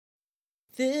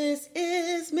This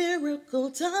is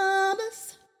Miracle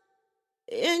Thomas,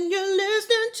 and you're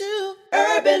listening to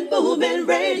Urban Movement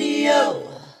Radio.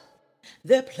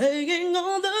 They're playing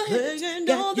all the hits,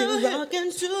 got you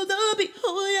rocking to the beat.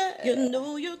 Oh yeah, you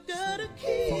know you gotta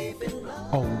keep it low.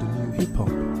 Old and new hip hop,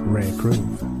 rare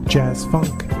groove, jazz,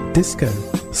 funk, disco,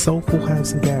 soulful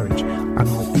house and garage, and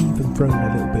I'll even throw in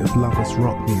a little bit of lovers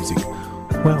rock music.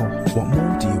 Well, what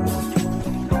more do you want?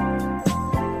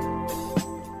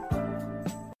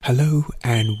 Hello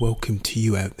and welcome to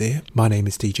you out there. My name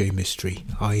is DJ Mystery.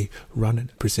 I run,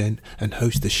 present and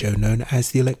host the show known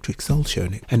as the Electric Soul Show,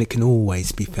 and it can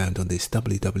always be found on this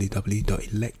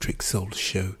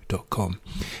www.electricsoulshow.com.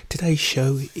 Today's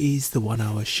show is the 1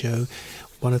 hour show,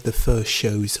 one of the first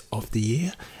shows of the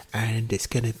year, and it's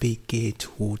going to be geared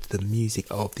towards the music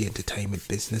of the entertainment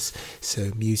business.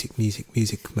 So music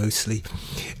mostly.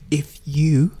 If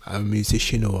you are a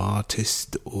musician or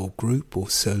artist or group or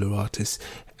solo artist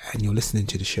and you're listening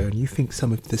to the show and you think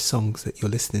some of the songs that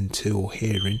you're listening to or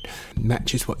hearing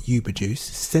matches what you produce,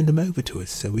 send them over to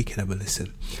us so we can have a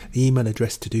listen. The email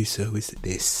address to do so is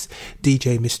this: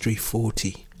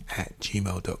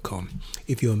 djmystery40@gmail.com.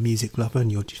 If you're a music lover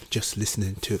and you're just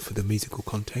listening to it for the musical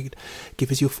content, give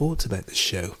us your thoughts about the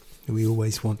show. We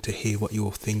always want to hear what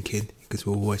you're thinking because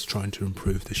we're always trying to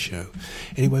improve the show.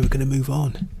 Anyway, we're going to move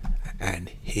on, and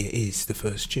here is the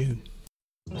first tune.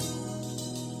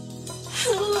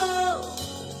 Hello,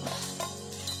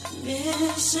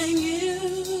 missing you.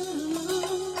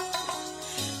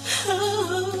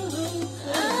 Oh,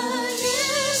 I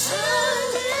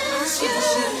miss you.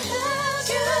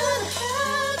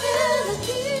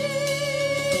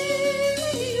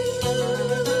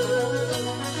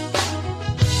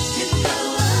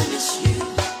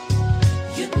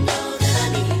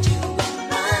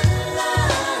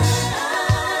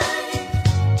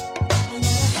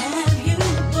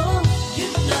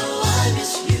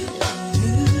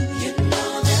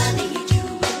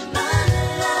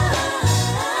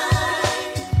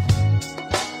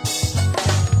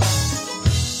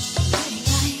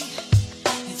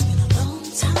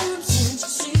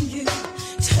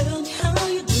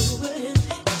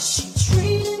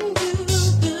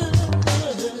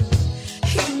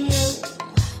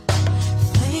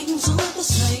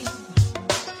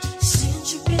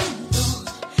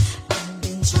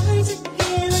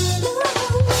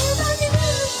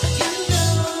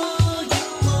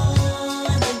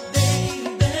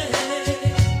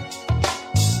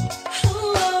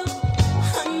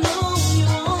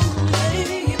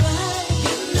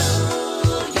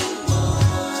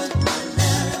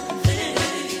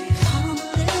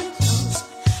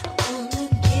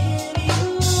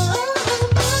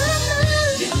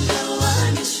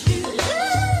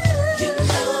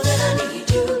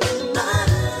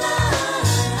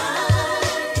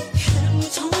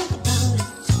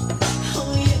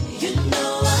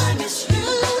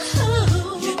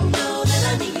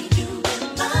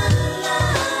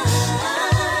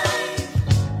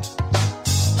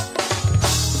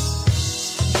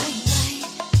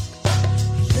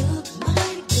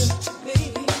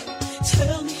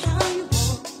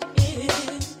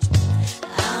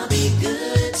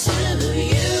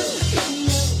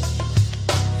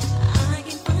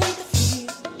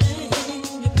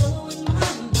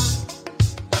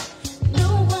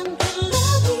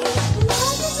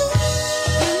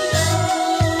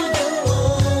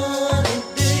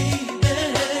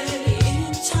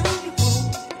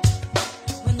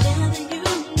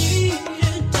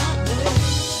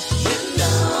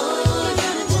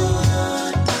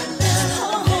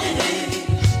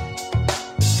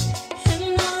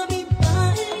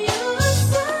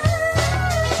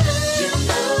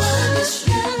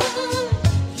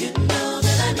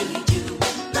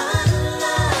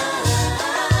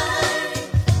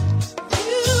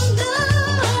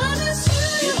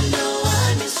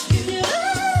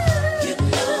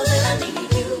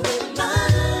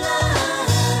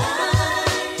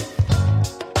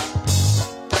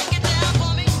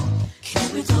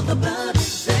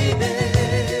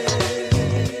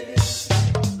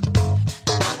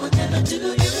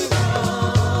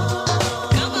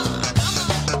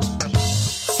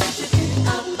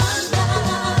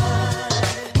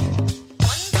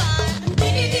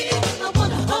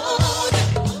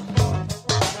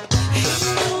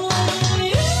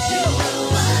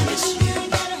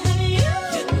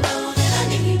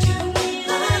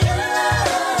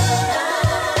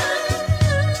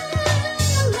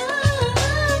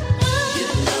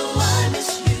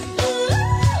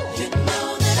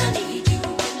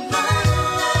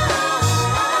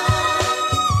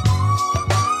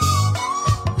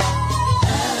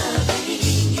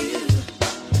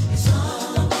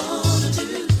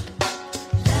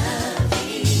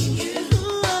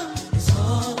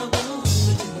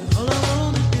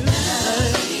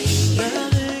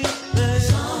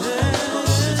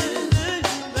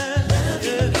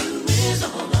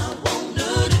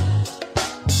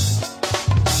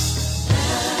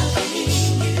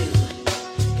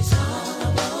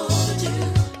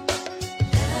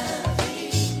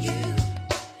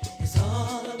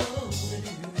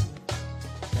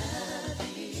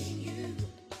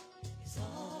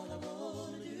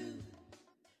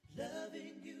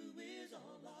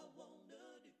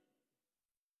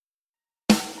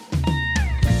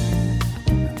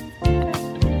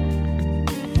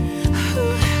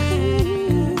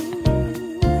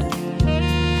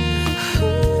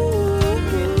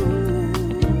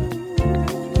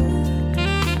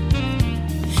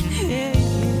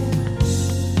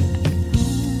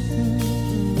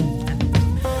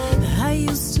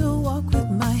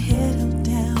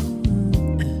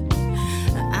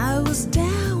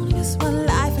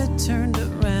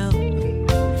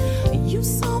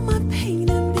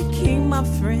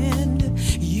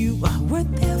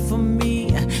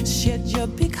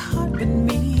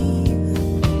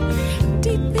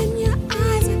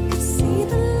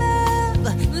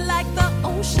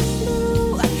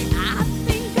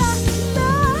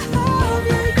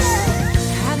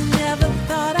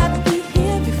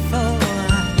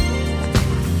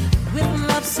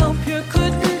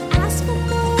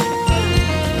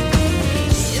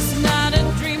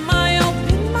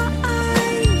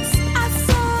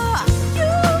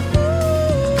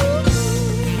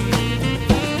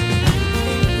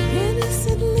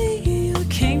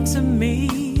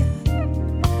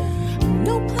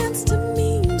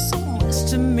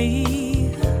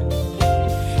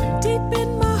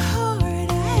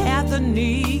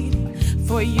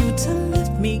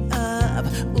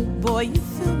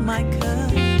 my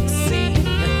courtesy.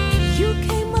 You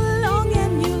came along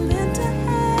and you lent a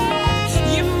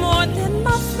hand. You're more than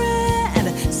my friend.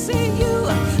 See, you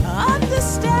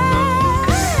understand.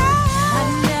 I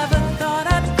never thought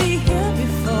I'd be here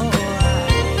before.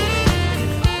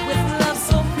 With love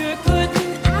so pure,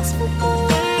 couldn't ask for more.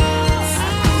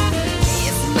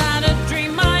 It's not a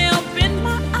dream, I opened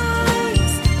my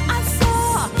eyes. I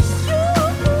saw you.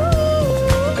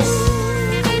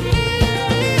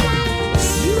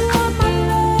 You are my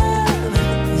love.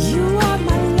 You are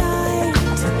my light.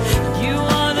 You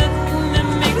are the thing that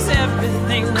makes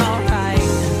everything alright.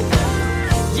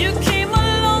 You came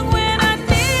along when I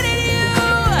needed you.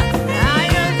 I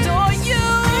adore you.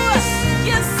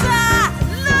 Yes, I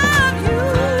love you.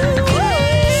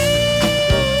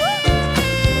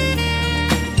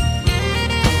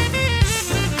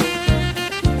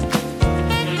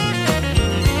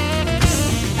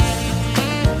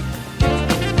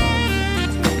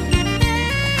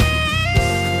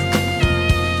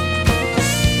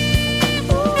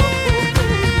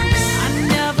 I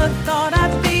never thought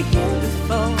I'd be here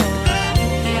before.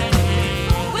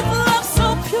 With love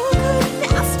so pure,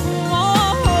 couldn't ask for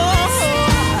more.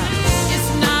 It's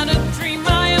not a dream, I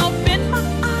opened my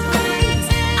eyes.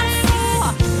 I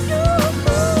saw you.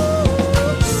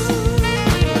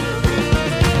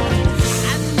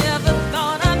 I never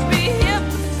thought I'd be here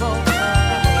before.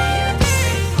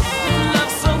 With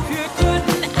love so pure,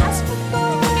 couldn't ask for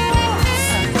more.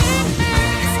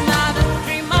 It's not a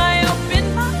dream, I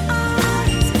opened my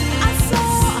eyes. I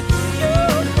saw you.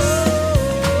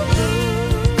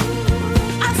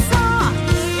 I saw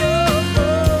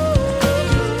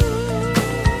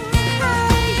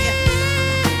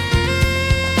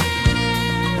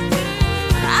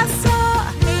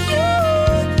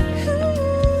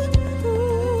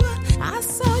I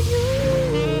saw you.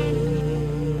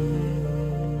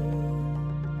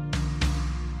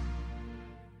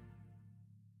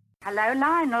 Hello,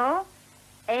 Lionel.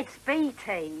 It's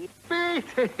BT.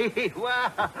 Beatty,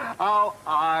 well, how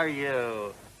are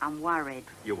you? I'm worried.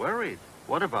 You worried?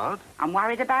 What about? I'm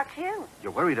worried about you.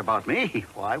 You're worried about me.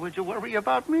 Why would you worry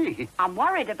about me? I'm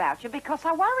worried about you because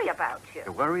I worry about you.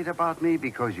 You're worried about me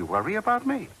because you worry about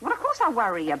me. Well, of course I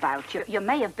worry about you. You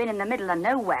may have been in the middle of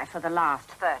nowhere for the last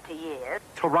 30 years.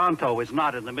 Toronto is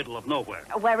not in the middle of nowhere.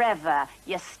 Wherever,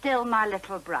 you're still my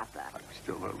little brother. I'm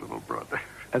still a little brother.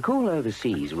 A call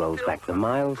overseas rolls back the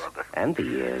miles and the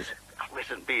years.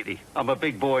 Listen, Beatty, I'm a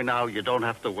big boy now. You don't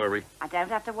have to worry. I don't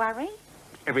have to worry.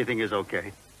 Everything is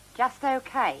okay. Just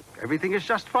okay. Everything is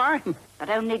just fine. But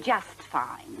only just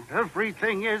fine.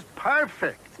 Everything is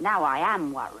perfect. Now I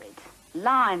am worried.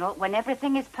 Lionel, when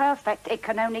everything is perfect, it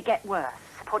can only get worse.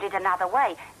 Put it another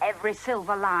way, every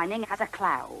silver lining has a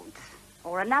cloud.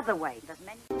 Or another way, there's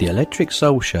many... The Electric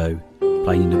Soul Show,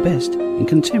 playing the best in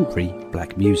contemporary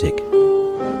black music.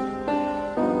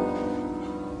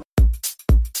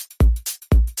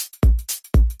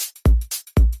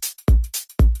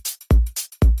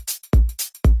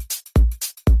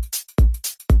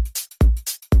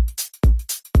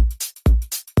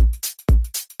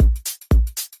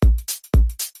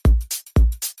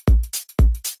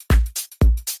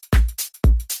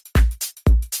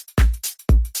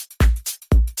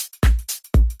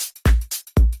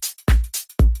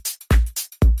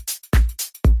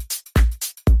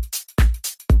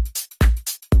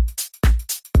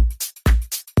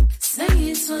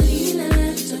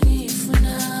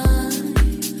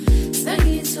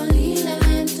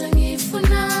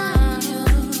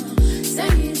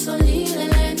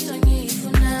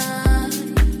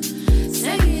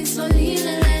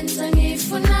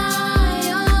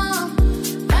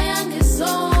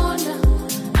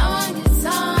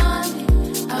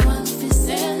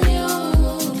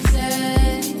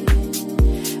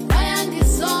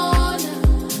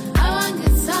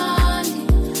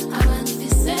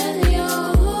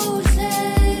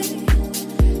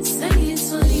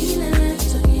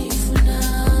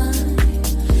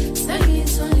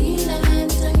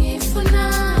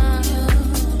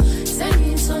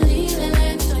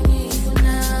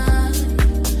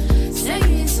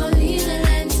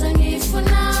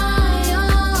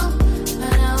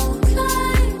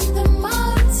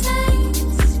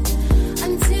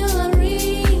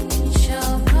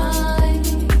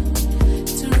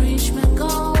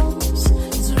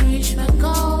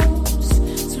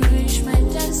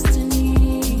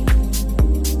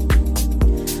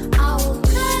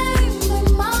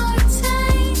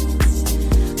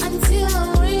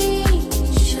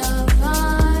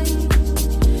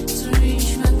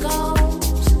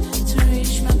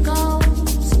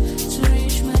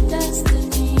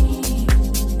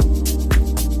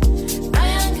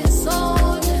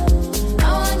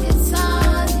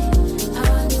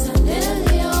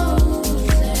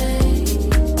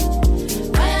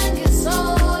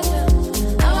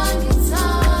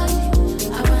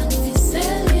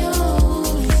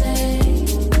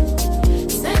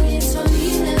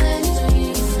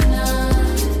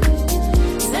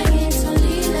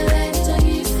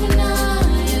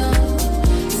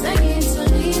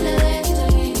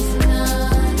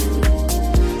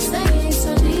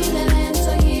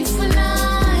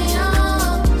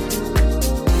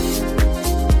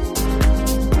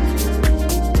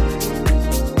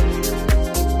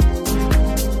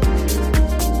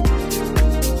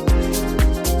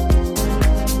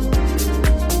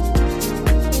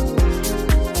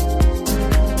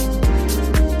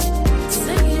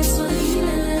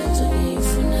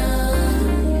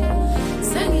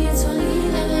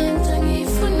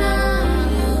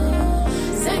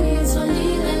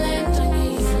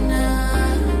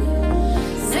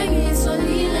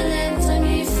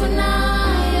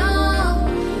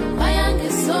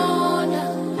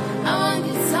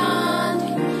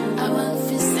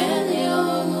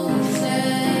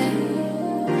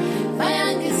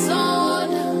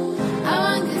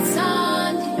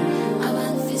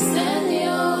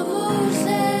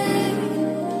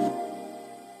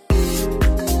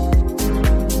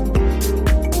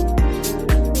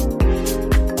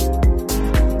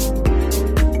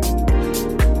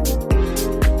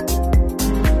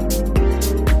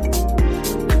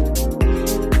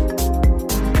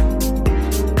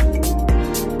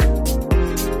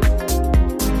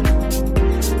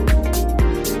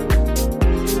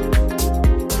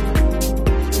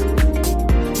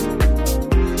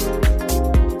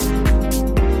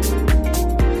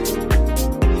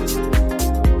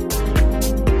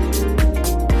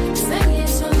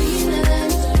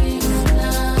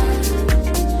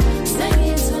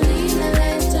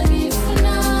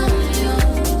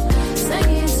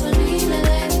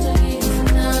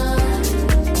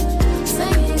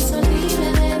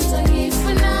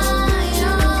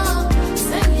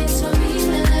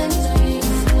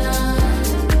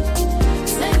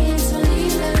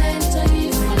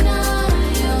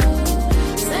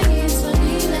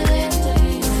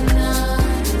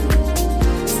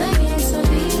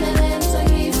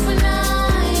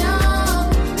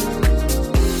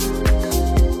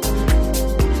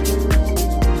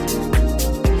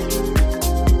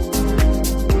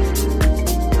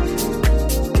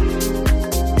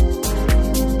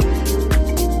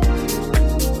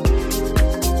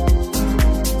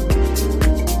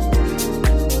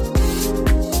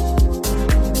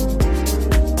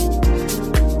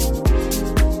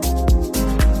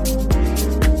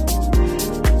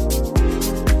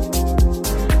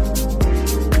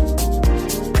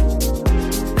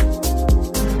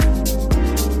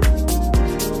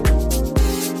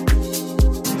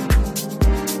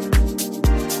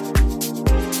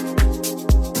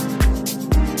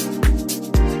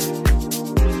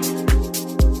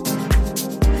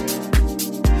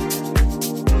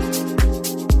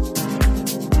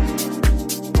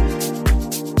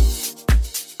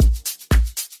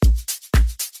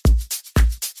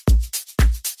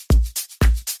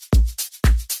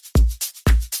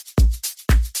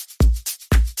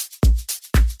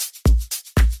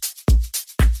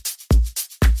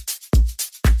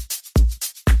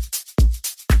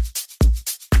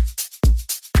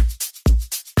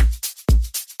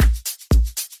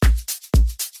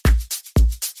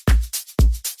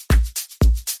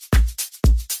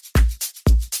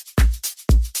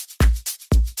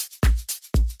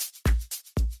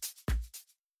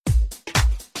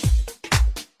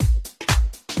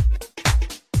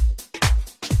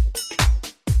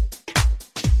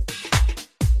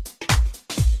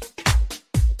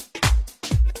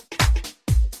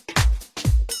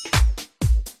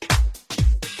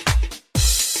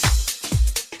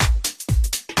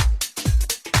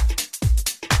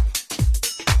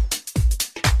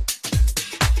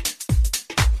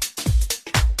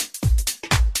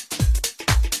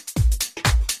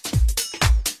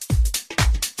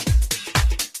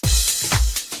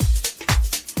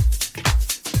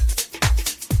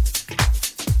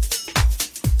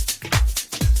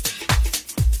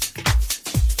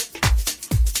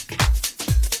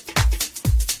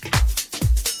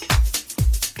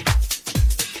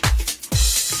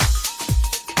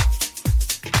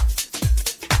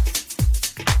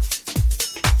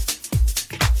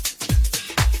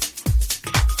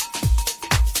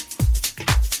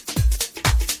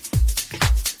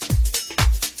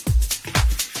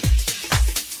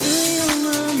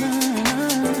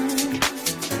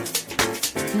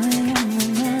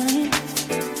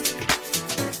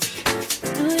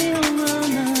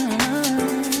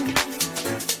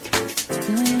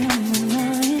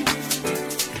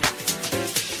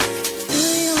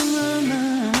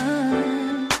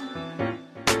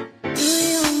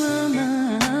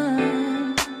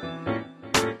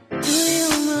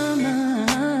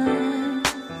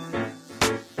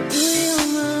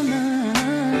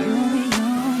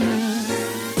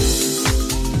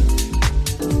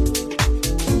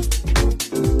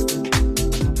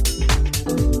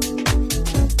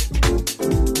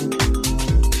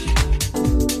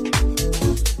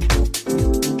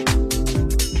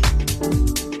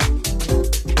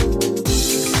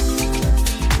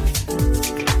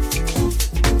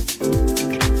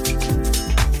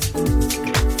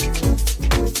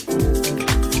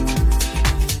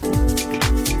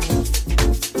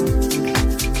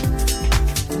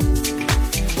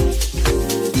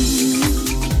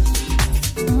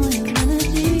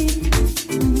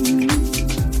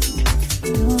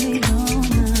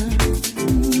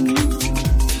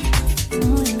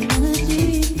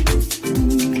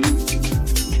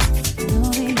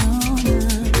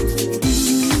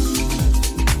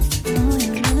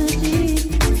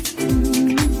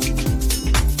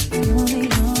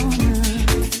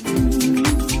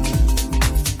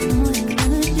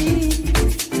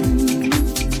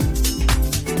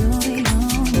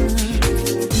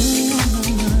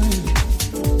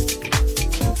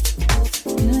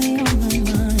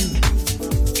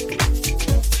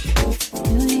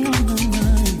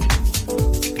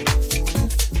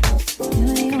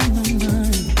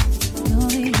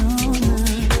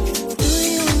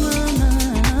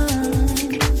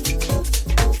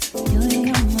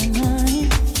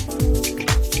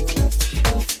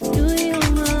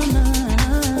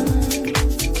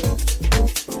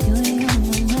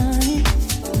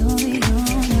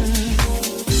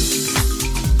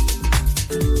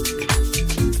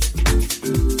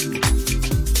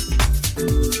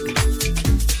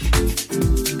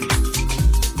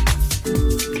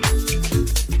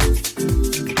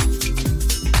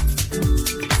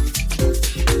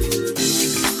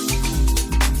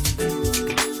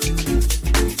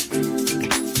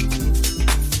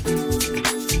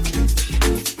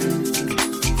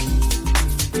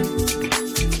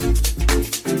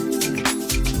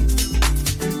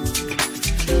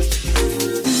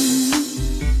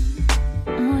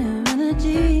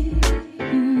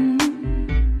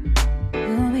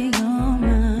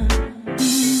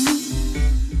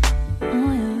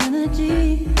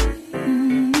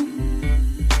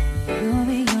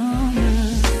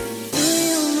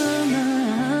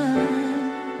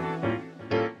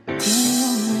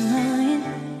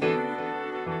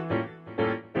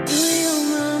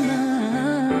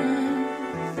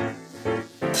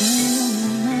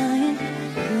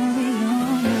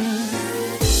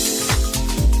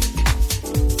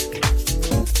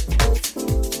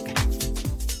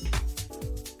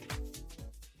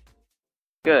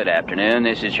 Good afternoon,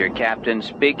 this is your captain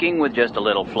speaking with just a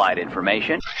little flight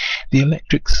information. The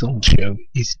Electric Soul Show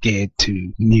is geared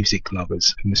to music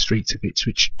lovers in the streets of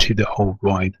Ipswich to the whole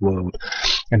wide world.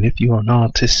 And if you're an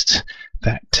artist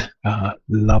that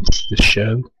loves the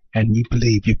show and you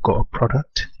believe you've got a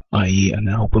product, i.e. an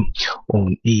album or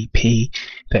an EP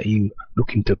that you're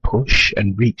looking to push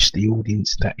and reach the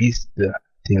audience that is the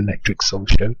Electric Soul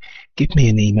Show, give me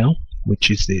an email, which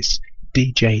is this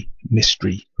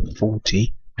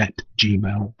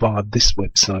djmystery40@gmail via this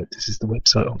website. This is the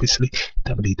website, obviously,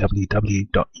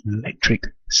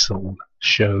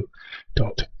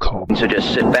 www.electricsoulshow.com. So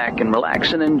just sit back and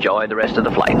relax and enjoy the rest of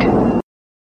the flight.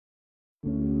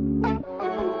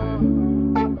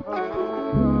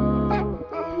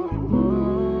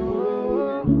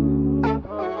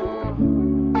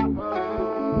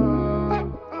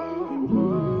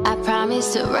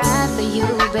 Promise to ride for you,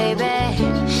 baby,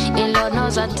 and Lord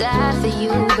knows I'll die for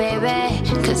you, baby,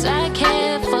 cause I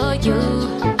care for you.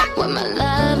 With my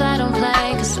love I don't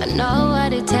play, cause I know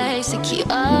what it takes to keep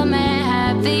a man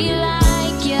happy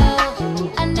like you.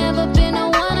 I never been the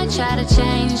one to try to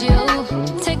change you.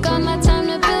 Take all my time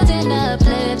to build and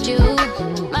uplift you.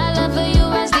 My love for you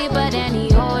runs deeper than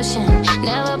the ocean.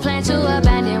 Never plan to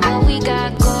abandon what we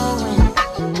got going.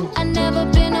 I never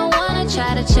been the one to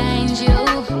try to change you.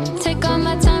 Take all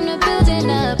my time to build and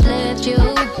uplift you.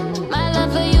 My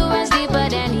love for you runs deeper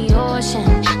than the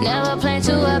ocean. Never plan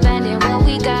to abandon what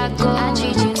we got going. I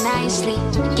treat you nicely,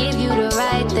 give you the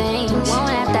right things. Won't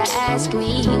have to ask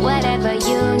me, whatever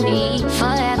you need.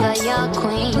 Forever your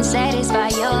queen, satisfy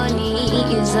your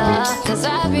needs. Cause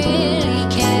I really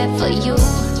care for you.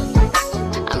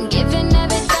 I'm giving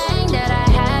everything that I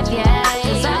have, yeah.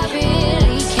 Cause I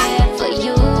really care for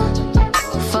you.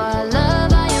 For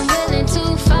love I am willing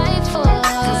to fight for.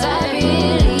 Cause I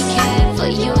really care for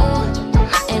you.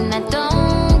 And I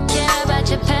don't care about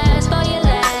your past or your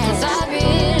last. Cause I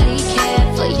really care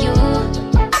for you.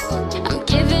 I'm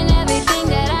giving everything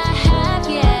that I have,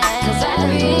 yeah. Cause I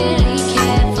really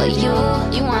care for you.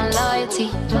 You want loyalty,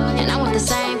 and I want the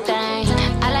same thing.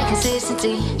 I like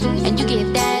consistency, and you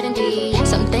give that indeed.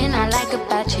 Something I like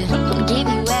about you, I'll give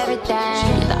you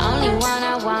everything. You're the only one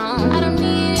I want, I don't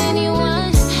need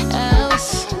anyone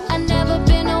else. I never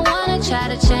been the one to try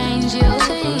to change you.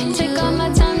 Take all my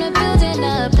time to build and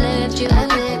uplift you. My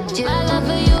love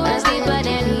for you is deeper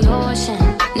than the ocean.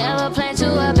 Never plan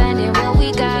to abandon what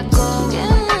we got going.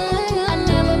 I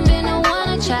never been the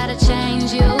one to try to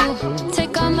change you.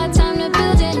 Take all my time to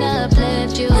build and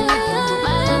uplift you. My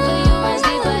love for you is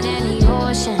deeper than the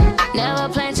ocean. Never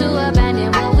plan to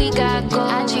abandon what we got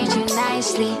going. I treat you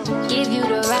nicely, give you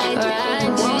the right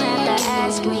thing. Won't have to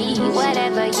ask me,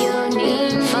 whatever you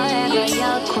need. Forever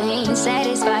your queen,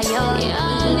 satisfy your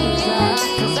needs.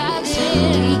 Cause I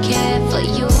really care for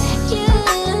you.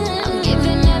 I'm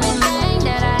giving everything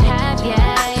that I have,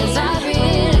 yeah. Cause I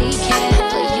really care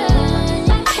for you.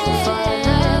 For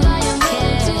love I am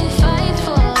willing to fight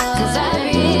for. Cause I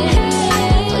really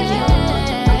care for you.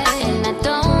 And I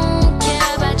don't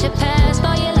care about your past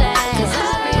or your last. Cause I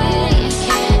really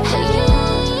care for you.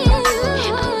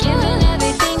 I'm giving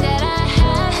everything that I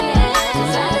have, yeah.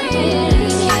 Cause I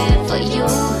really care for you.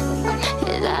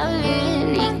 Cause I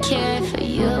really care for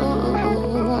you.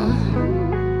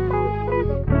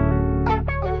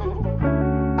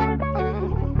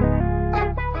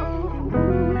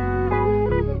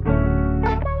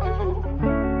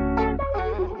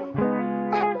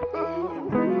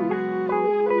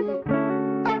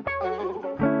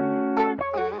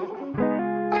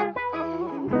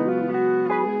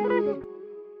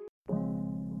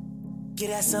 Get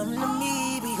that something to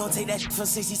me, we gon' take that shit from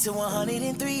 60 to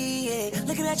 103, yeah.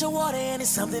 Looking at your water and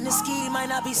it's something to ski. Might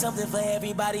not be something for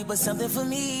everybody, but something for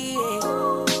me, yeah.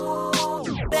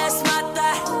 That's my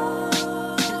thought,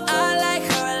 and I like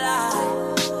her a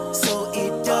lot. So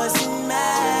it doesn't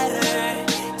matter,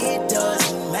 it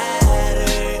doesn't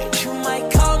matter. You might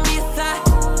call me a thought,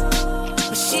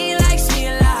 but she likes me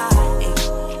a lot,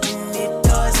 and it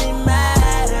doesn't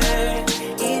matter,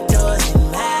 it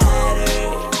doesn't matter.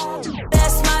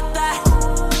 That's my thought,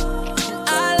 and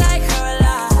I like her a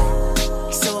lot.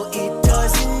 So it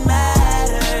doesn't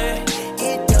matter,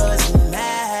 it doesn't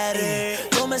matter.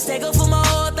 No mistake for my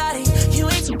whole body. You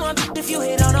ain't too one if you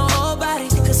hit on her whole body.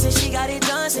 Cause since she got it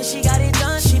done, she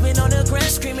been on the ground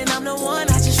screaming, I'm the one.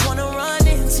 I just wanna run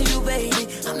into you, baby.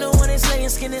 I'm the one that's laying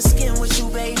skin to skin with you,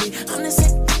 baby. I'm the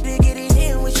same to get it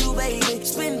in with you, baby.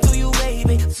 Spin through you,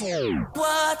 baby.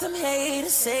 What them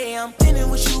haters say, I'm spinning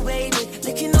with you, baby.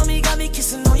 Licking on me, got me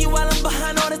kissing on you while I'm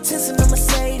behind all the tents in the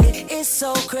Mercedes. It's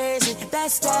so crazy,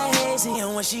 that's that hazy.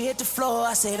 And when she hit the floor,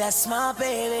 I say that's my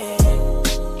baby.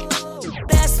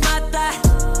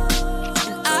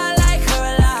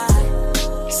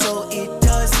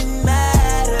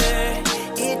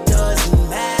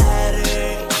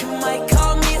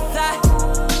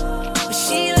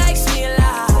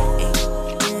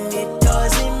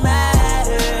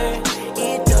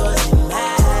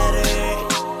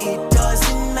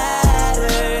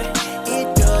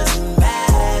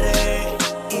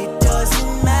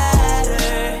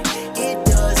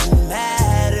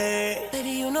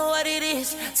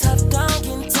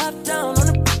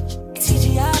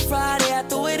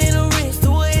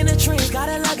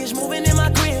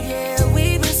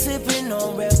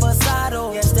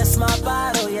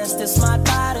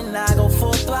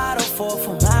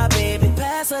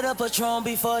 of Patron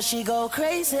before she go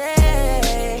crazy.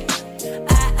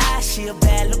 She a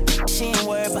bad look, she ain't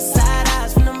worried about side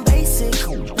eyes from them basic.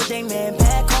 But they man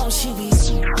back home, she be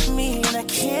me and I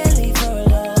can't leave her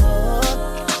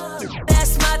alone.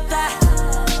 That's my thought,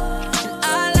 and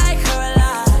I like her a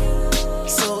lot.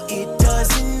 So it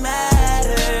doesn't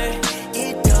matter,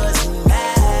 it doesn't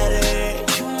matter.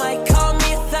 You might call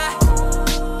me a thought,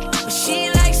 but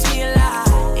she likes me a lot.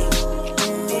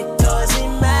 And it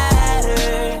doesn't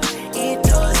matter, it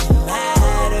doesn't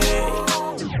matter.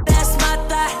 That's my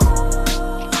thought.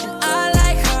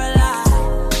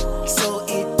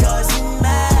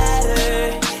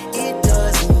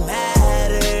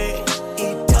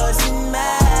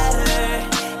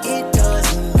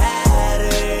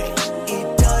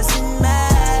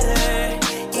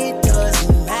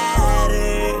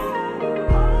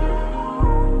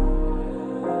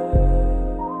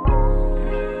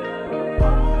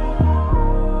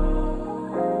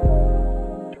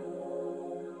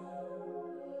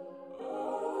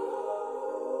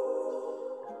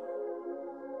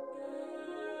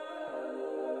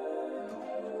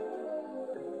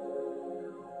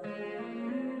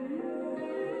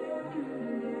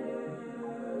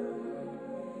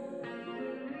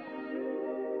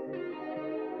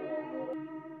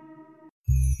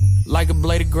 Like a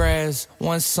blade of grass,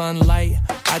 one sunlight,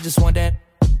 I just want that.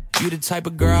 You the type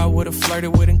of girl I would've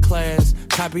flirted with in class.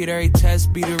 Copied every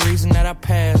test, be the reason that I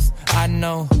passed. I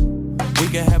know, we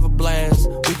could have a blast,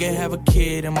 we could have a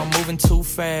kid, am I moving too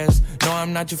fast? No,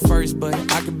 I'm not your first, but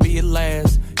I could be your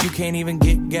last. You can't even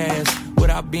get gas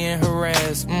without being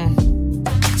harassed.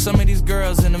 Some of these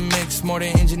girls in the mix, more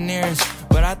than engineers,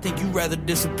 but I think you'd rather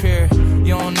disappear.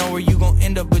 You don't know where you gon'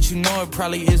 end up, but you know it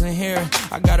probably isn't here.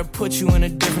 I gotta put you in a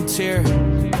different tier.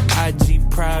 IG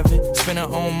private, spend her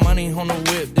own money on the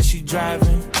whip that she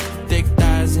driving. Thick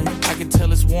thighs and I can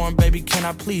tell it's warm, baby, can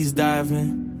I please dive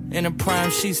in? In her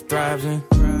prime, she's thriving.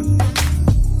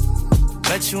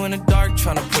 Let you in the dark,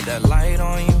 tryna put that light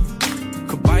on you.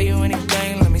 Could buy you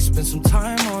anything, let me spend some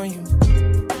time on you.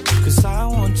 Cause I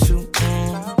want you,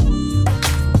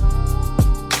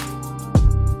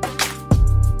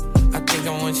 I think I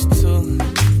want you to.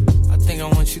 I think I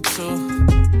want you to.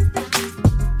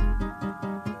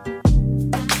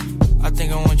 I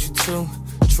think I want you to.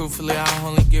 Truthfully, I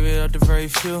only give it up to very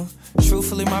few.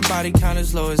 Truthfully, my body count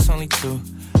is low, it's only 2.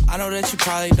 I know that you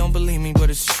probably don't believe me,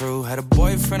 but it's true. Had a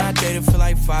boyfriend I dated for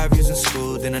like 5 years in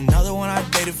school. Then another one I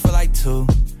dated for like 2.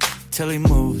 Till he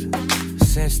moved.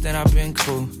 Since then I've been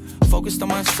cool. Focused on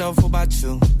myself, what about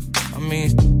you? I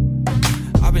mean,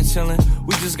 I've been chillin'.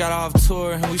 We just got off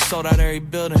tour and we sold out every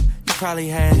building. You probably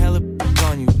had hella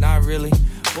on you, not really.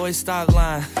 Boy, stop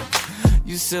lying.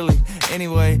 You silly.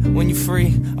 Anyway, when you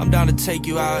free, I'm down to take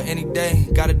you out any day.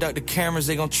 Gotta duck the cameras,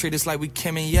 they gon' treat us like we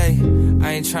Kim and Ye.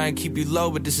 I ain't trying to keep you low,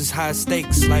 but this is high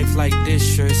stakes. Life like this,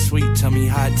 sure is sweet. Tell me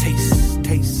how it tastes.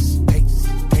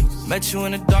 Met you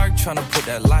in the dark, tryna put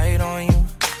that light on you.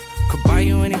 Could buy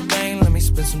you anything, let me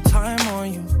spend some time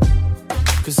on you.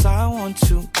 Cause I want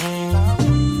you.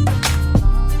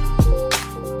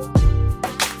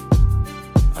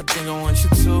 I think I want you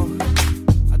to.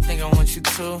 I think I want you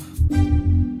to.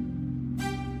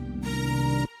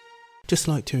 Just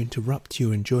like to interrupt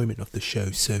your enjoyment of the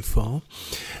show so far.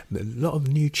 A lot of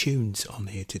new tunes on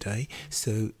here today,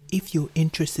 so if you're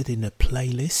interested in a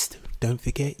playlist, don't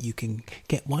forget you can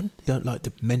get one. Don't like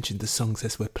to mention the songs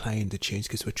as we're playing the tunes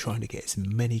because we're trying to get as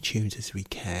many tunes as we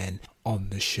can on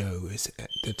the show as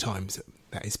at the times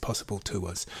that is possible to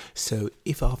us. So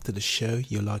if after the show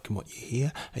you're liking what you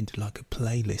hear and you'd like a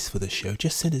playlist for the show,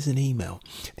 just send us an email.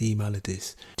 The email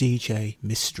address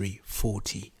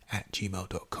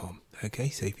djmystery40@gmail.com. Okay,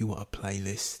 so if you want a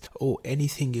playlist or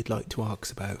anything you'd like to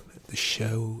ask about the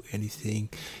show, anything,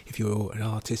 if you're an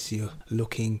artist, you're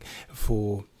looking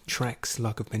for tracks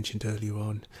like I've mentioned earlier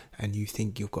on and you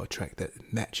think you've got a track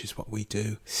that matches what we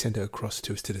do, send it across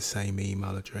to us to the same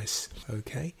email address.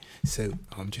 Okay, so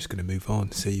I'm just going to move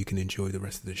on so you can enjoy the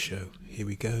rest of the show. Here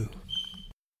we go.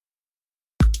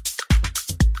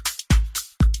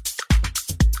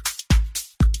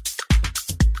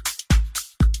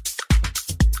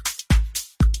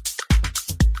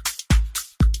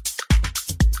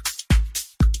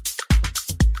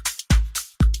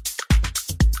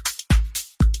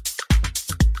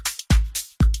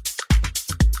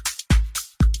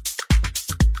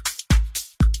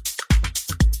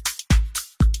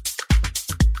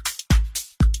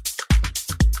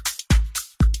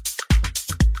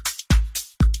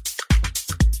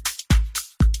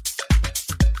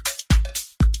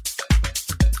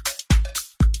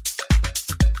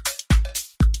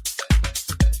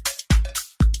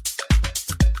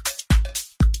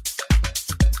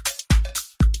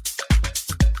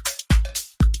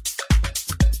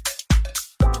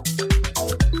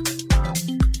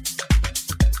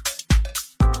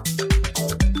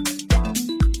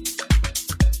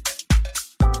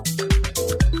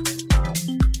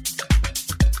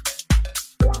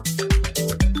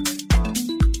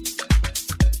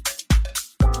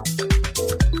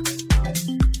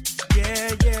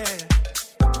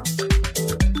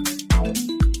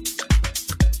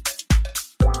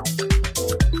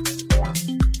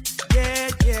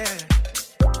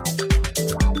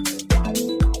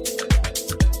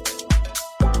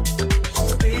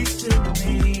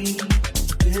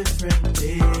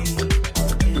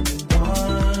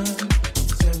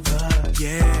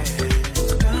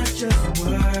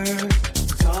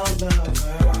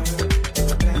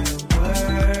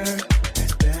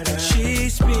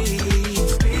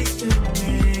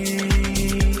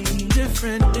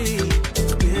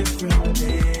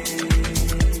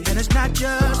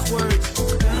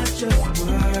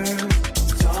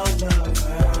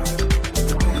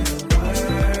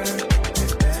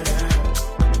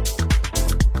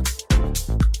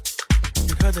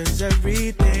 Nothing's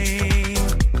everything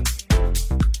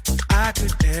I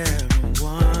could ever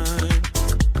want.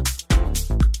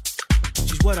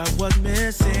 She's what I was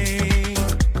missing,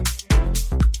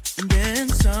 and then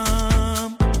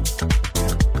some.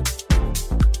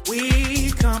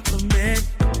 We complement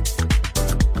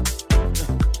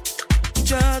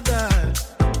each other.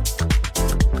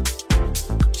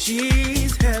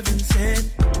 She's heaven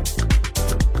sent,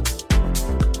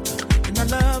 and I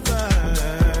love her.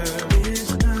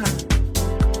 It's not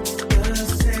the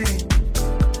same,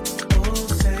 old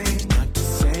same, not the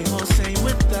same, old same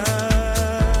with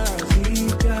us. We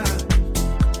got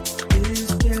this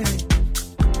day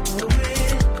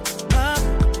going up,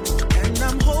 and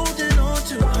I'm holding on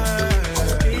to her.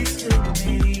 Speaks to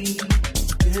me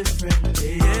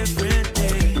differently,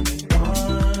 differently.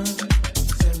 Once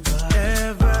and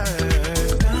forever,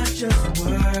 not just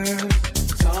words,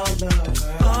 it's all of her.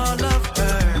 All of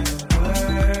her,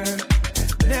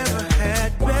 never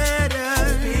had better.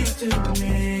 Speaks to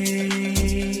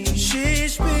me, she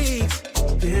speaks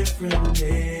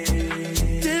differently,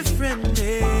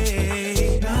 differently.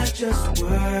 Not just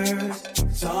words,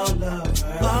 it's all of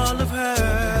her. All of her,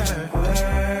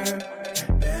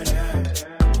 better.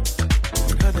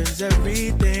 Nothing's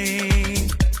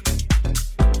everything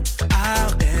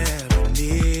I'll ever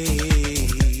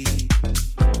need.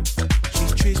 She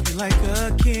treats me like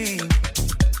a king,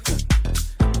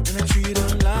 and I treat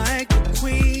her like a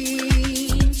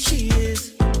queen. She is.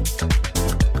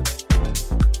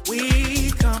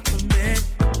 We complement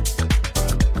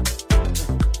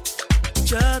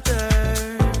each other.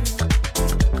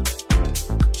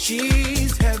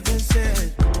 She's heaven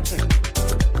sent,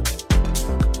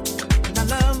 and I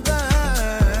love her.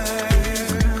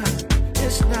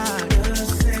 It's not the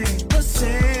same, the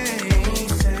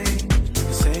same,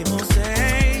 the same old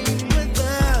same with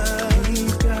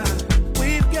us.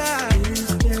 We've got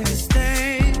this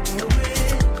thing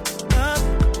going up,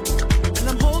 and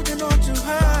I'm holding on to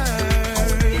her.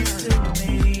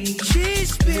 She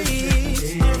speaks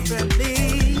differently.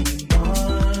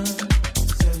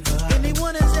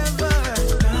 Anyone has ever,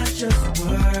 not just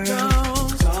words, no,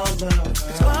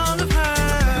 it's all of her.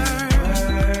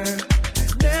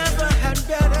 Never had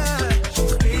better.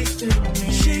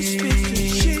 She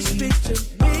speaks to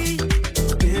me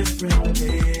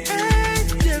differently, and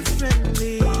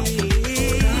differently.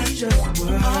 Not just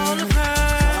words, all of her,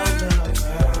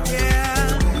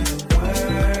 yeah.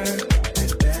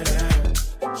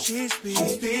 She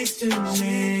speaks to me.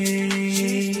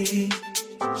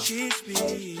 She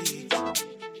speaks.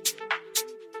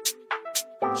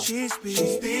 She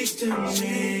speaks to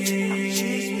me.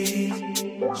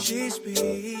 She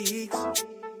speaks.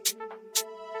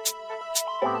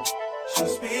 She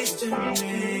speaks to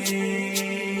me.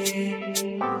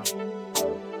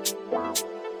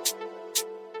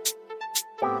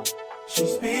 She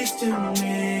speaks to me.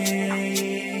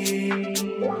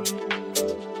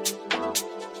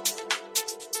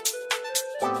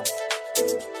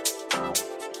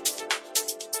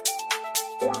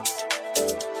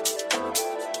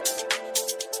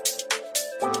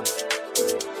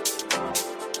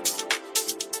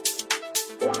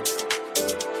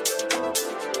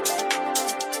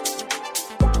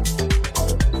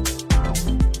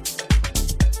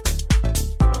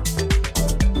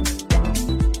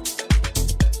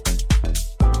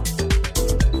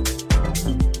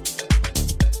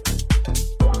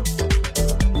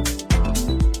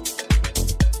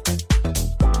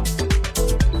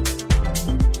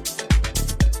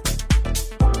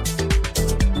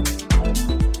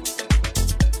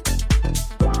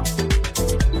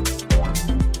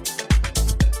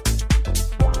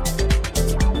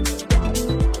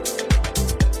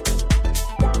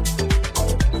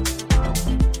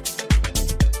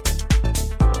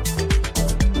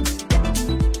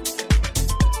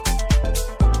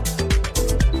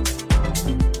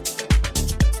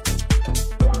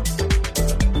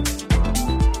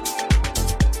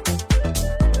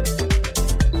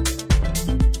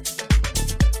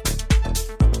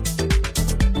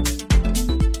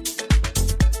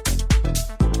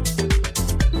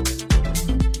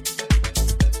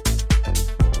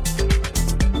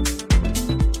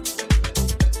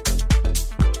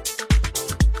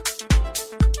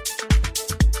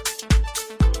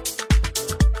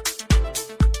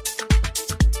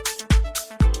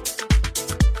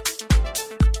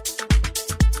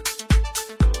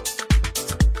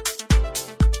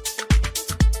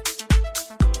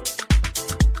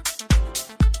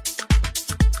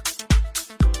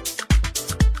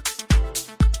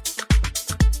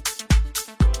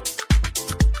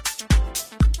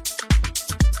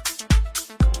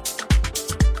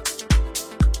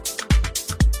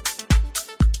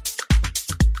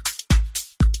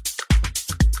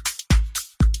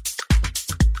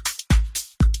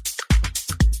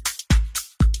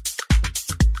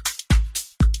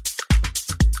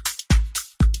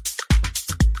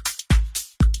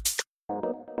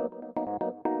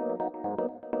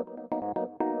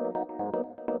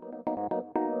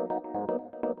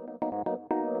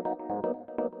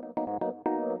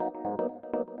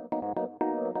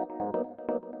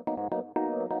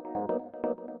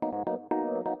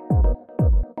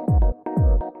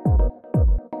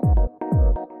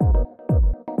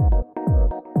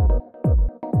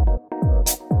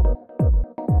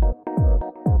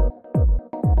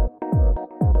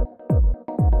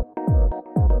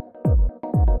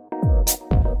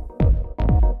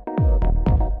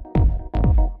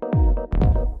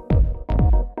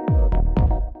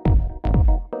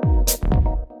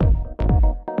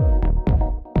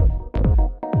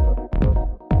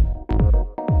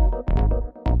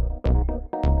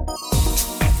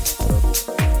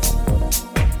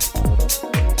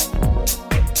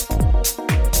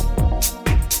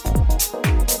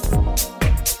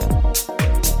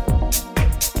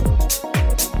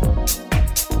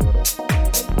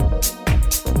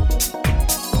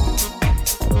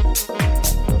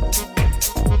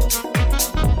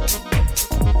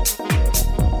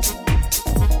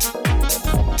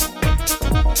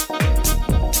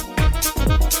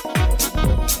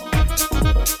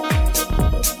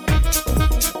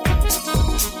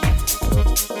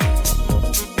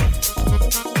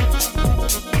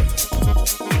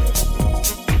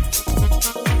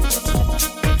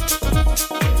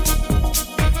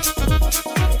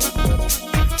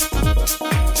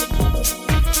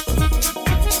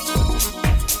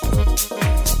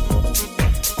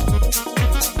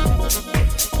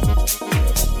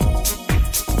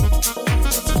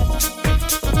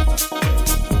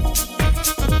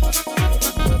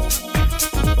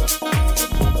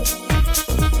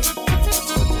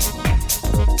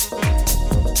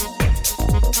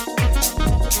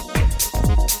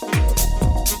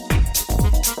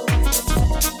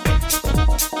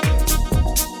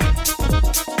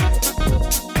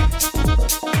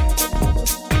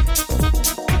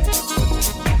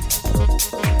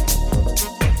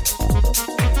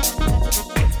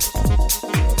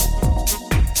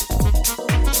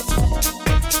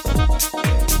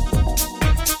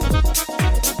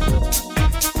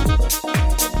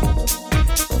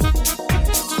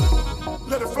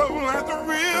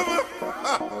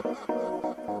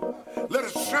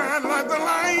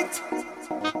 light.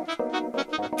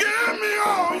 Give me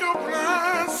all your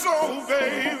blind soul,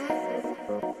 baby.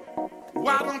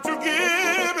 Why don't you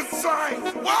give it sight?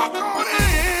 Walk on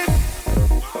in.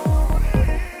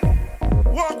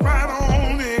 Walk right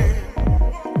on in.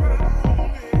 Walk on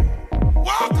in.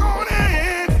 Walk right on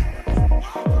in.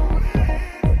 Walk on in.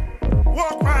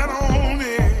 Walk right on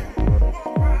in.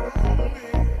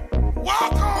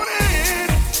 Walk on in.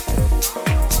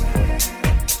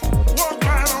 Walk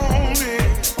right on in.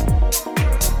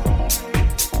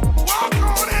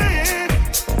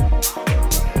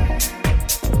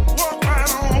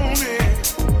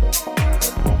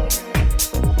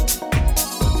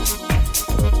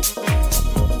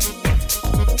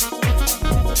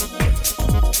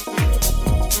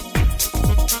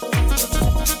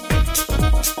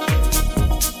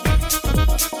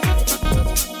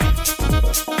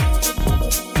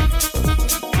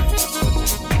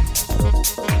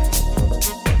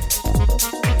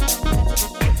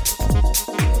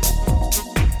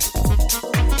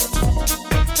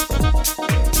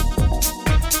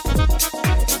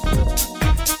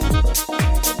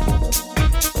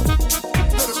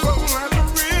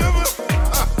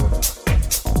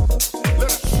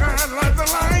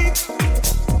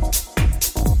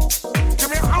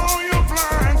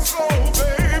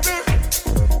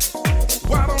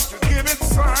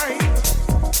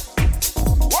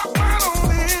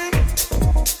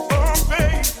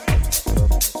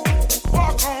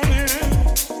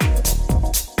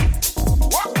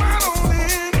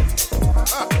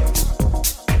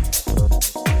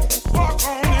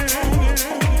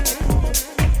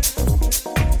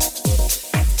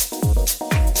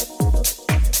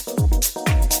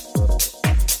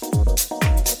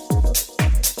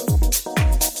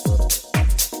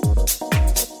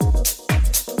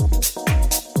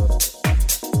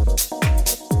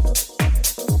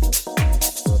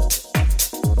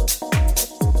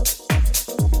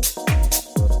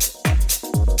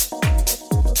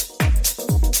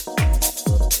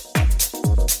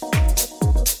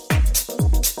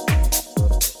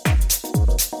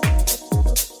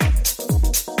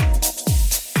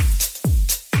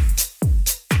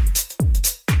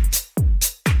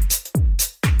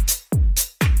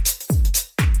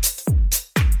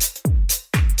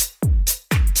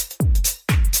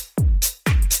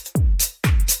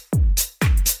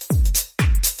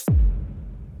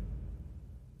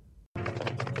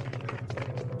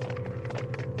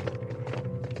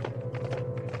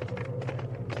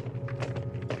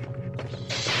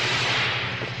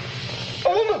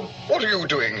 What are you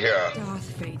doing here? Darth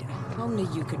Vader, only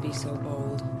you could be so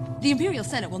bold. The Imperial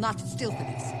Senate will not sit still for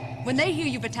this. When they hear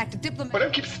you've attacked a diplomat... Well,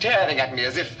 don't keep staring at me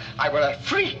as if I were a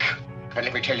freak. And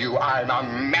let me tell you, I'm a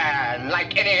man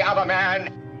like any other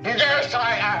man. Yes,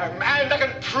 I am, and I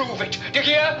can prove it. Do you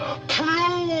hear?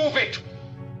 Prove it!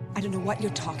 I don't know what you're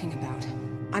talking about.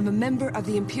 I'm a member of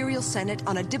the Imperial Senate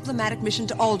on a diplomatic mission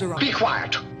to Alderaan. Be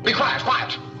quiet. Be quiet,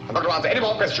 quiet. I'm not going to answer any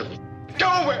more questions. Go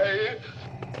away.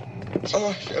 Oh,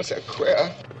 I feel so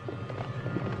queer.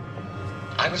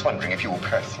 I was wondering if you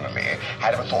personally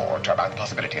had ever thought about the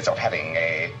possibilities of having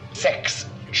a sex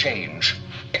change.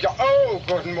 Oh,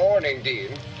 good morning,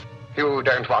 Dean. You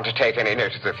don't want to take any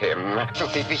notice of him.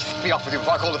 Filthy beast, be off with you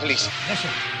before I call the police. Yes, sir.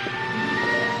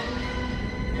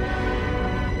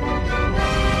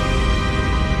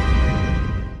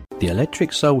 The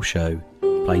Electric Soul Show,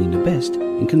 playing the best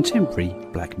in contemporary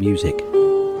black music.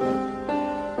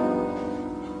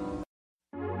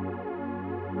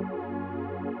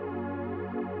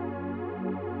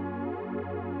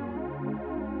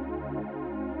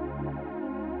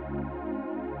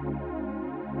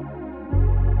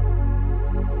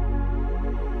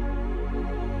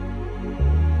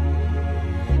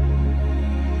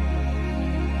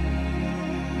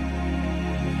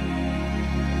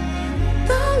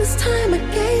 This time I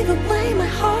gave away my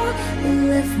heart and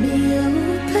left me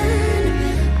open.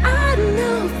 I don't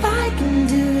know if I can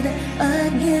do that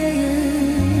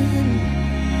again.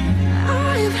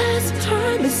 I have had some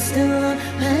time, but still I'm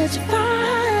petrified.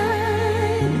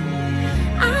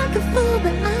 I can fall,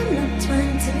 but I'm not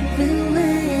trying to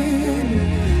ruin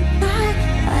my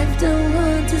life. Don't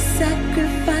want to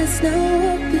sacrifice no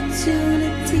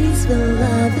opportunities for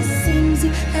love. It seems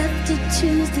you have to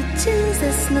choose to choose.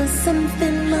 That's not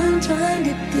something I'm trying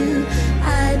to do.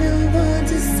 I don't want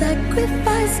to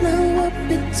sacrifice no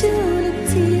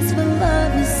opportunities for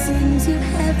love. It seems you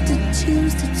have to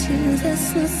choose to choose.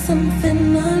 That's not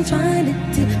something I'm trying to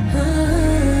do.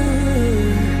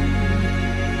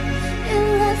 It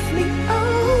left me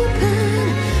open.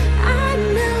 I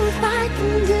don't know if I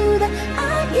can do that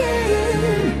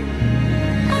again.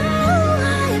 Oh,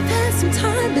 I have had some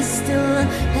time, but still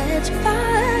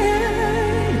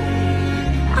petrified.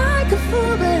 I could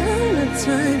fall, but I'm not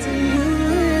trying to ruin.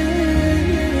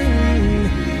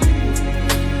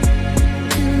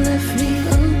 You left me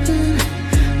open,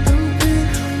 open,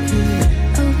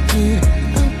 open, open,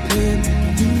 open.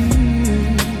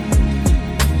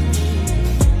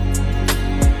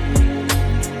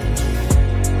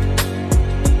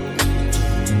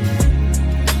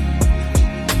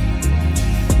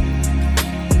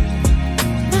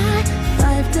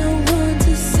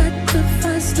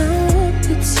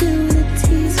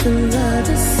 Opportunities for love.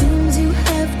 It seems you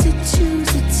have to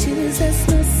choose. That's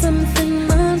not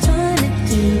something I'm trying to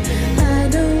do. I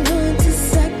don't want to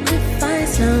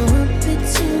sacrifice no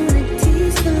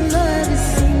opportunities for love. It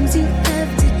seems you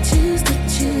have to choose.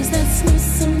 That's not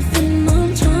something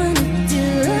I'm trying to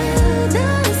do.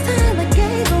 Now this time I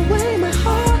gave away my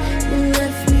heart. You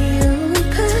left me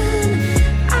open.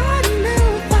 I don't know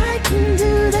if I can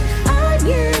do that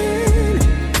again.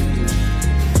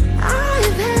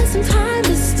 I've had some time,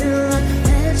 but still I'm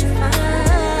petrified.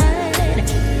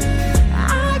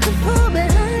 I could fall,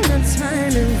 but I'm not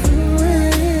trying to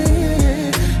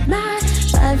ruin my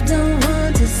life. Don't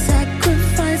want to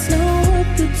sacrifice no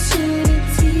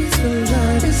opportunities for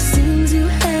love. It seems you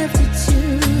have to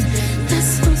choose.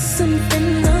 That's not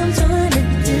something I'm trying to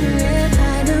do.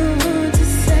 I don't want to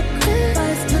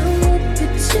sacrifice no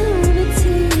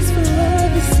opportunities for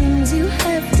love. It seems you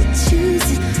have to choose.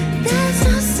 That's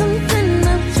not something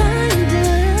I'm trying to do.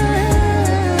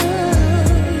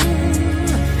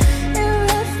 It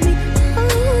left me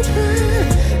open.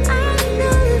 I don't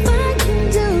know if I can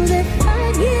do that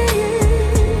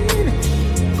again.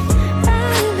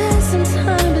 I've had some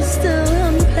time, but still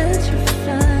I'm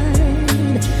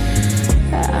petrified.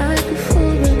 I could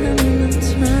fall, but I'm not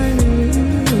trying to ruin.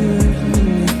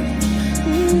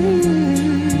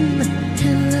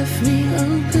 It left me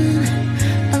open,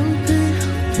 open,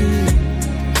 open.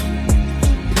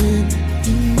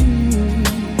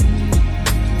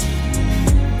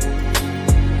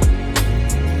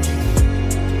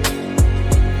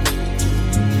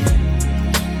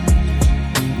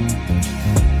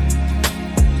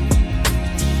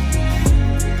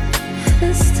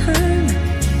 This time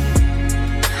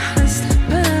I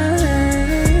step out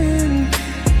and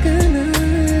gonna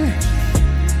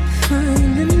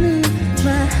find a new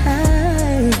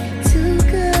ride to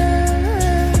go.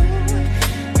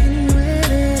 Anywhere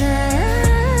that I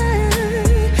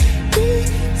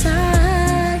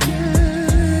desire.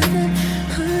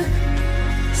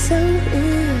 So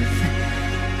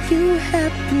if you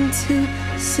happen to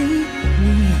see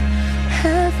me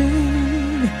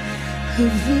having a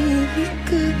really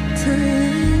good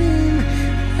time,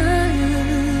 I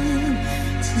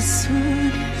just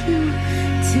want you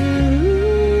to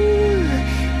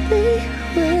be with me,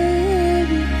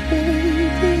 baby.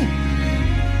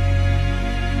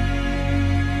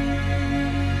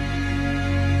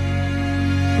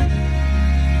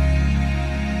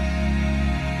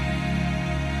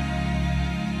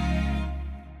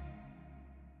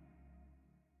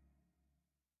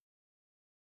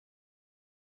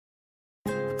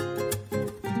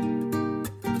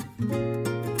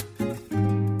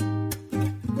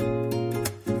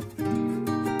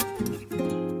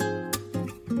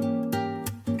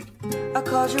 I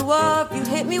called you up, you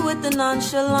hit me with the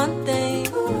nonchalant thing.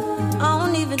 I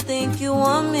don't even think you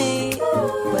want me,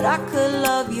 but I could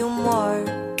love you more.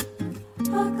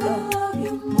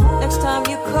 Next time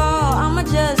you call, I'ma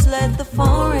just let the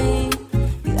phone ring.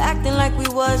 You acting like we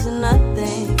wasn't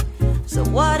nothing, so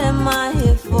what am I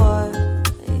here for?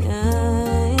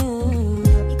 Yeah.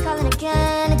 You calling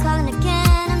again,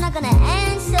 I'm not gonna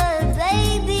answer,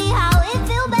 baby. How it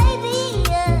feel, baby?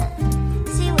 Yeah.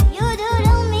 See what you do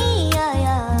to me, yeah,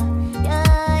 yeah,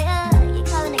 yeah, yeah. You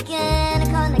calling again,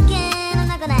 I'm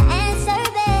not gonna answer,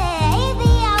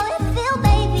 baby. How it feel,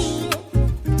 baby?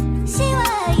 See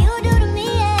what you do to me,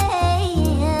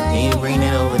 yeah, yeah. Can you bring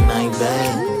that overnight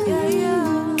bag?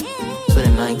 For the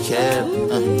nightcap.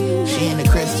 She in the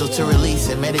crystal to release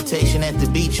it. Meditation at the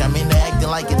beach. I'm into acting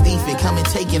like a thief and coming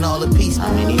taking all the peace.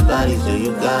 How many bodies do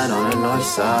you got on the north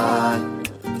side?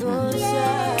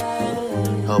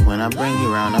 Hope when I bring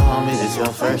you around the homies, it's your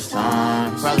first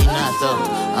time. Probably not though.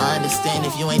 I understand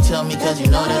if you ain't tell me, cause you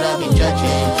know that I be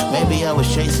judging. Maybe I was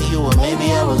chasing you, or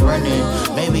maybe I was running.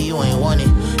 Maybe you ain't want it.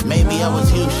 Maybe I was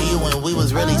huge to you when we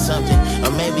was really something.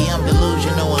 Or maybe I'm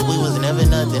delusional when we was never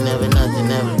nothing, never nothing,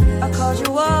 never. I called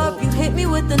you up, you hit me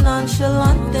with the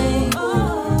nonchalant thing.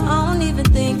 I don't even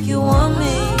think you want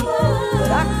me, but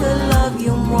I could love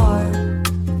you more.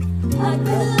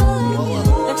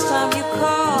 Next time you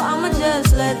call, I'ma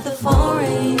just let the phone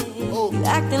ring. You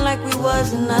acting like we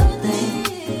wasn't nothing,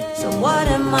 what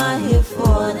am I here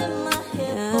for?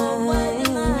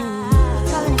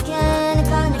 Calling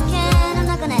again, I'm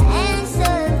not gonna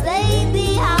answer,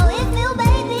 baby. How it feel,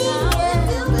 baby?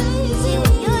 See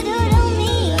what you do to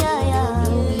me, yeah.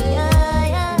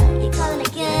 You're calling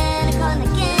again,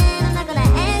 I'm not gonna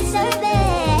answer,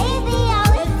 baby. How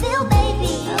it feel,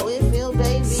 baby?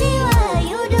 See what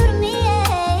you do to me,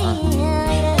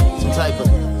 yeah. Some type of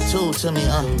tool to me,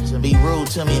 be rude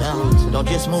to me, don't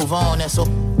just move on, that's so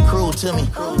cruel to me.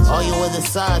 All your other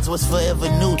sides was forever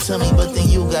new to me, but then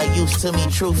you got used to me.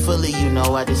 Truthfully, you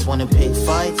know I just wanna pick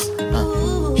fights.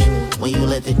 When you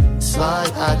let the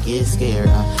slide, I get scared.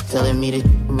 Telling me to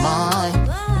mine.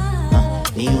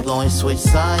 Then you go and switch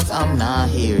sides, I'm not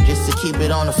here just to keep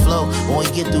it on the flow. When we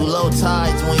get through low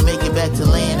tides, when we make it back to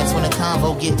land, that's when the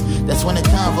convo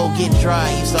get dry.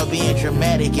 You start being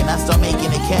dramatic and I start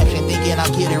making a caption, thinking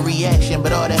I'll get a reaction,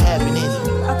 but all that happened is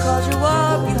I called you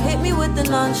up, you hit me with the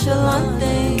nonchalant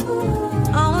thing.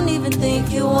 I don't even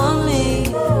think you want me,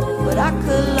 but I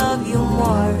could love you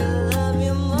more.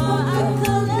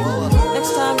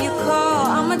 Next time you call,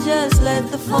 I'ma just let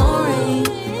the phone ring.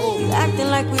 You acting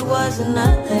like we wasn't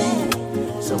nothing,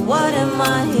 so what am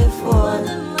I here for?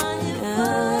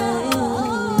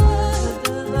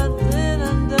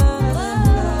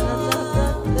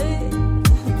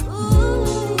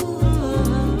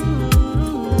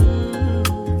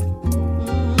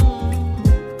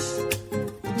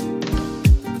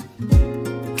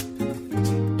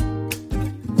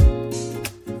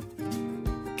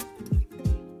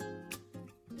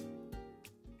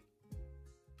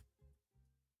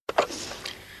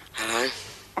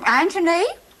 Anthony?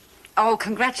 Oh,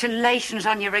 congratulations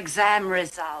on your exam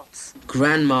results.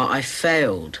 Grandma, I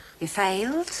failed. You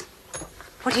failed?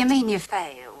 What do you mean you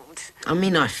failed? I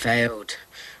mean I failed.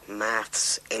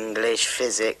 Maths, English,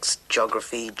 physics,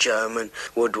 geography, German,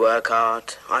 woodwork,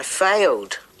 art. I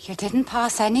failed. You didn't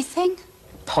pass anything?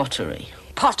 Pottery.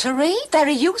 Pottery?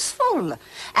 Very useful.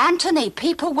 Anthony,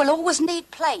 people will always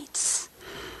need plates.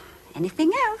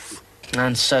 Anything else?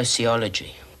 And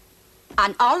sociology.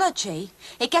 An ology?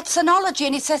 He gets an ology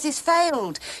and he says he's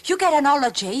failed. You get an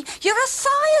ology, you're a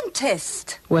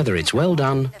scientist. Whether it's well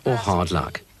done or hard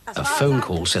luck, a phone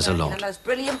call says a lot. The most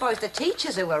brilliant boys, the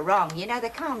teachers who are wrong, you know, they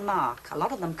can't mark. A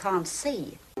lot of them can't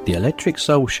see. The Electric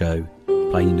Soul Show,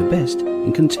 playing the best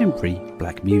in contemporary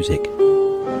black music.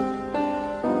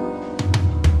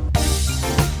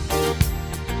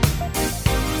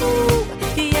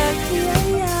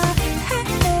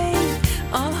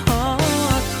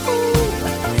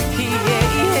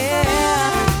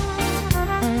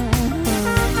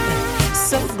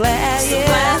 So glad,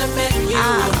 baby.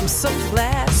 So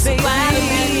glad I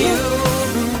met you.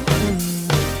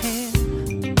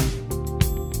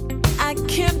 I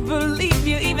can't believe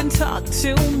you even talked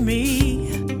to me.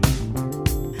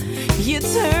 You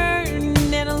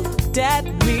turned and looked at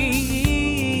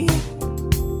me.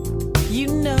 You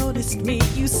noticed me,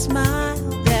 you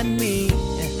smiled at me.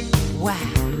 Wow.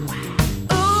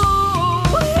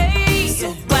 Ooh, hey.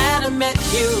 So glad I met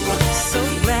you. So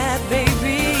glad,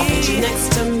 baby. I want you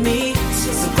next to me.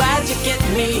 So glad you get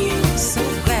me. So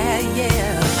glad,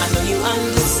 yeah. I know you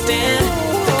understand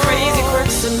the crazy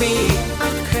quirks of me.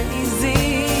 I'm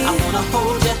crazy. I wanna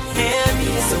hold your hand.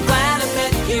 So glad I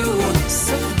met you.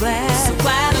 So glad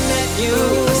I met you.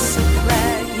 So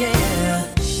glad, yeah.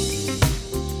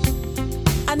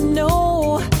 I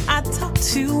know I talk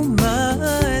too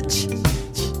much,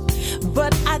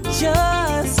 but I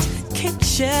just can't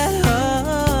shut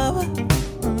up.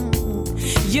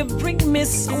 You bring me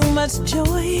so much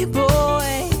joy,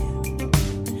 boy.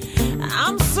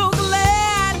 I'm so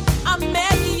glad I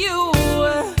met you.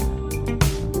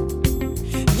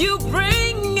 You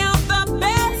bring out the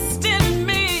best in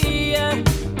me.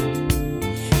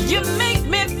 You make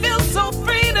me feel so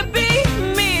free to be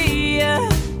me.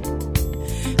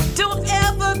 Don't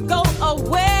ever go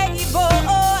away, boy.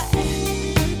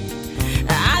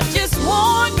 I just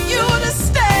want you to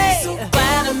stay. So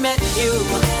glad I met you.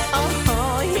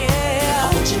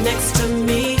 Next to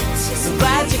me, so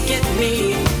glad you get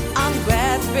me. I'm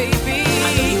glad, baby.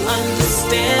 I know you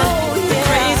understand the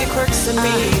crazy quirks of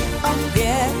me.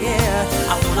 Yeah.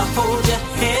 I wanna hold your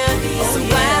hand. So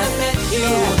glad I met you.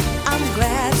 I'm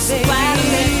glad, baby. So glad I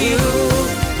met you.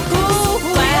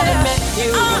 Glad I met you.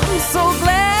 I'm so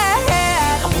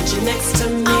glad. I want you next to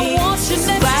me. I want you so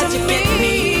next glad to you get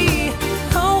me.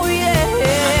 Oh yeah. I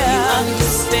know you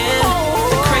understand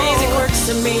the crazy quirks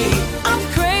of me. I'm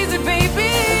crazy, baby.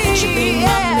 You be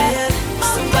my man.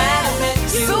 So glad I met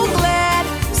you. So glad,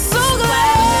 so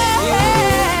glad.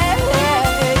 Yeah.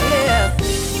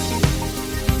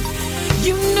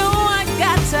 You know I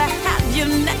got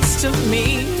next to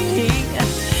me.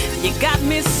 You got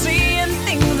me seeing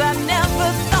things I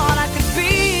never thought I could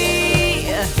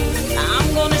be.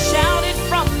 I'm gonna shout it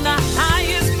from the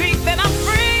highest peak that I'm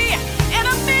free and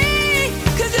I'm me,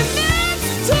 'cause you're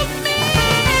next to me.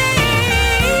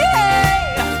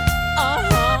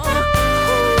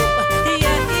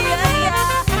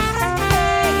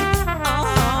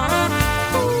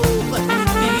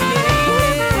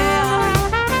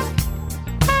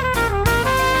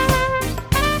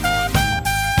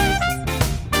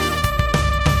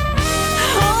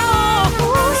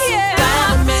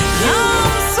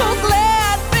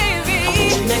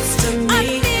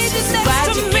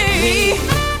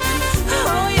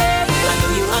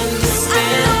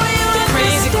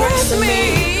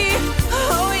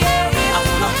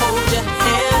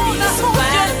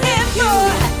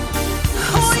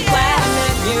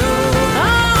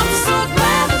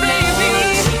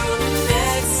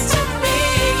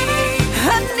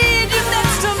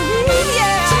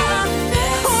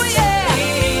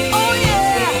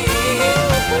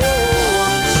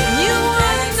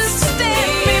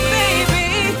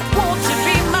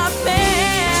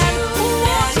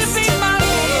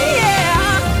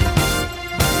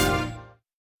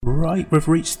 Right, we've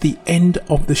reached the end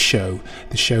of the show.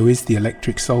 The show is the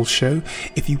Electric Soul Show.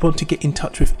 If you want to get in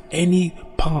touch with any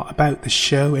part about the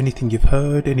show, anything you've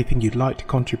heard, anything you'd like to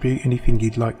contribute, anything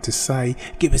you'd like to say,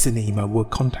 give us an email. We're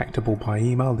contactable by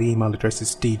email. The email address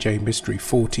is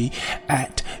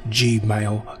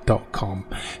djmystery40@gmail.com.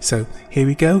 So here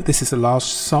we go. This is the last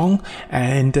song,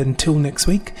 and until next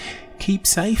week, keep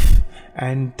safe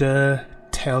and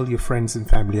tell your friends and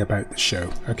family about the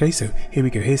show. Okay, so here we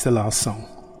go. Here's the last song.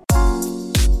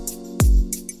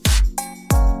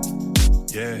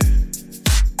 Yeah.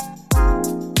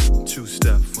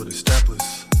 Two-step for the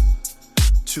steppers.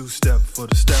 Two-step for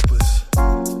the steppers.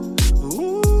 Ooh,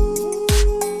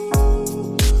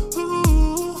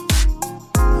 ooh.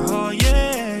 Oh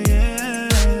yeah, yeah.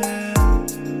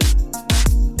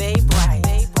 Babe,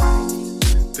 right.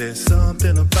 There's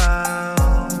something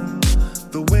about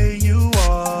the way you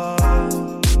are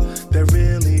that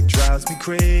really drives me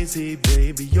crazy,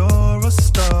 baby. You're a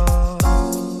star.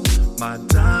 My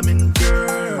diamond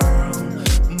girl,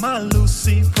 my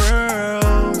Lucy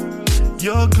Pearl.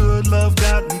 Your good love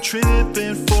got me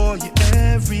tripping for you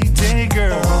every day,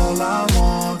 girl. All I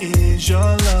want is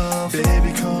your love,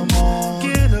 baby, come on.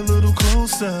 Get a little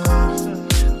closer,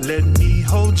 let me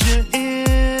hold you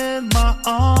in my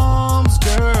arms,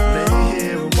 girl. Lay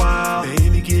here a while,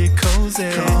 baby, get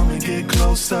cozy. Come and get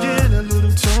closer, get a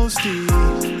little toasty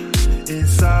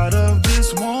inside of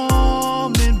this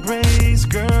warm embrace,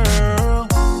 girl.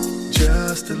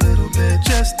 Just a little bit, baby.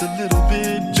 Just a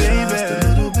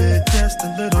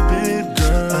little bit,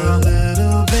 girl. A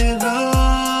little bit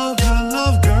of your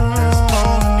love, girl. That's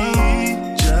all I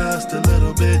need. Just a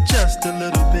little bit, just a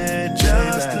little bit,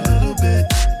 just a little bit.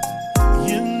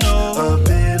 You know, a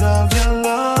bit of your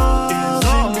love is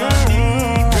all I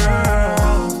need,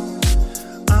 girl.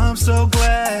 I'm so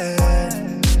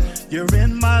glad you're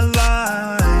in my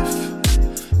life.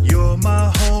 You're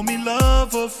my homie,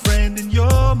 lover, friend, and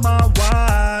you're my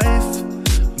wife.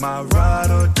 My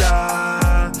ride or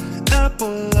die,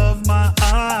 apple of my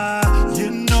eye.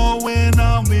 You know when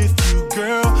I'm with you,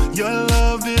 girl, your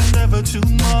love is never too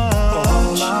much.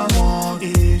 All I want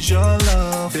is your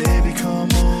love, baby,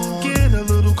 come on. Get a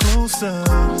little closer,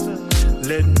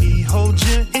 let me hold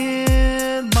you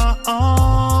in my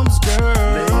arms,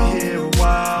 girl. Lay here a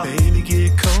while, baby,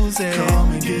 get cozy.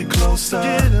 Come and get closer,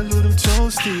 get a little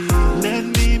toasty. Let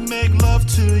me make love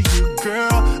to you,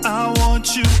 girl. I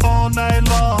want you all night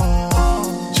long.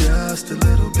 Just a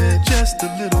little bit, baby. Just a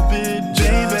little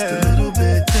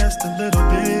bit,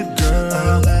 girl.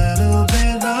 A little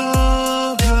bit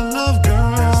of your love,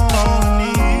 girl. That's all I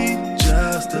need.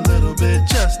 Just a little bit,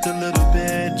 just a little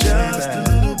bit, just a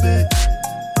little bit.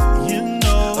 You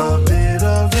know, a bit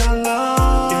of your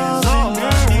love is all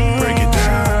I need. Break it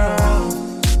down.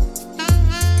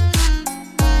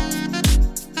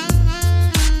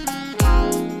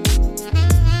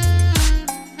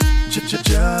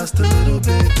 Just a little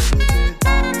bit.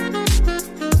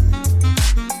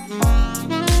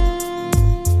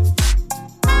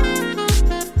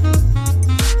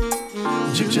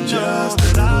 Just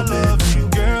that I love you,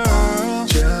 girl.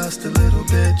 Just a little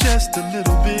bit, baby. Just a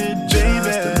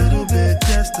little bit,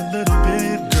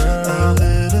 girl. A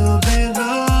little bit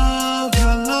of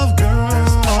your love, girl.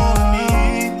 That's all I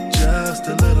need. Just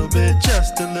a little bit,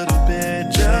 just a little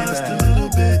bit, just a little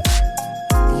bit.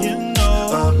 You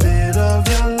know, a bit of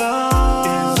your love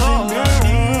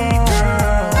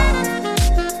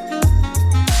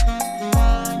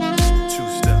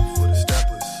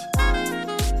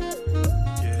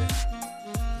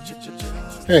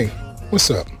Hey,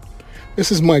 what's up? This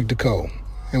is Mike DeCole,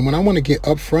 and when I want to get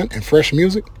upfront and fresh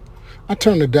music, I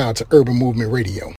turn the dial to Urban Movement Radio.